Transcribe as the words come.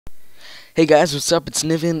Hey guys, what's up? It's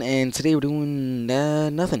Nivin, and today we're doing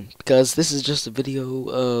nothing because this is just a video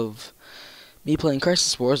of me playing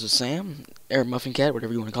Crysis Wars with Sam or Muffin Cat,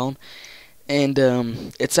 whatever you want to call him. And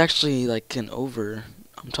it's actually like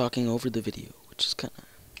I'm talking over the video, which is kind of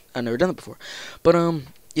I've never done it before. But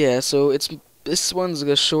yeah, so this one's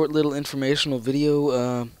a short little informational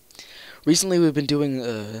video. Recently we've been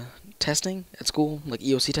doing testing at school, like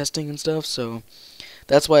EOC testing and stuff. So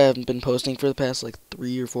that's why I haven't been posting for the past like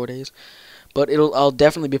 3 or 4 days. But I'll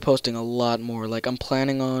definitely be posting a lot more. Like I'm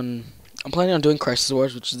planning on doing Crysis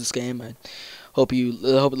Wars, which is this game. I hope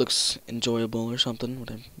it looks enjoyable or something.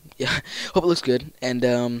 Whatever. Yeah, hope it looks good.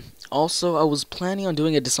 And also I was planning on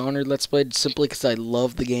doing a Dishonored Let's Play simply because I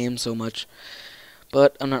love the game so much.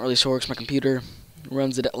 But I'm not really sure because my computer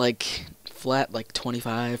runs it at like flat, like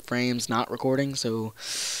 25 frames, not recording. So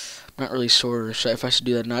I'm not really sure if I should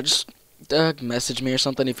do that or not. Just message me or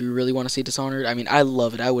something if you really want to see Dishonored. I mean, I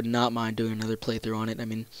love it. I would not mind doing another playthrough on it. I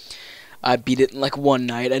mean, I beat it in like one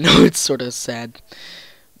night. I know it's sort of sad,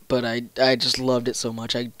 but I just loved it so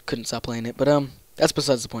much. I couldn't stop playing it. But that's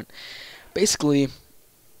besides the point. Basically,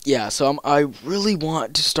 yeah. So I really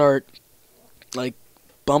want to start like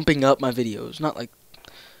bumping up my videos. Not like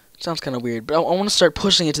sounds kind of weird, but I want to start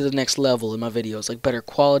pushing it to the next level in my videos, like better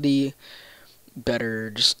quality,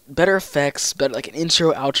 better effects, better like an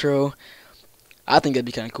intro, outro. I think that'd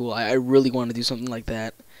be kind of cool. I really want to do something like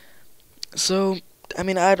that. So, I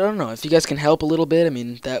mean, I don't know if you guys can help a little bit. I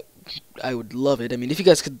mean, that I would love it. I mean, if you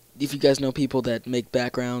guys know people that make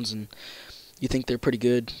backgrounds and you think they're pretty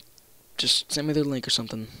good, just send me their link or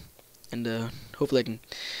something, and hopefully I can.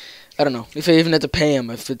 I don't know if I even have to pay him.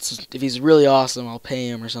 If he's really awesome, I'll pay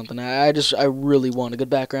him or something. I really want a good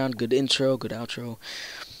background, good intro, good outro.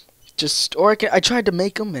 I tried to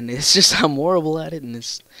make them, and it's just I'm horrible at it, and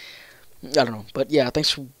I don't know. But yeah,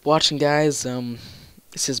 thanks for watching, guys.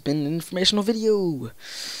 This has been an informational video.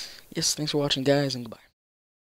 Yes, thanks for watching, guys, and goodbye.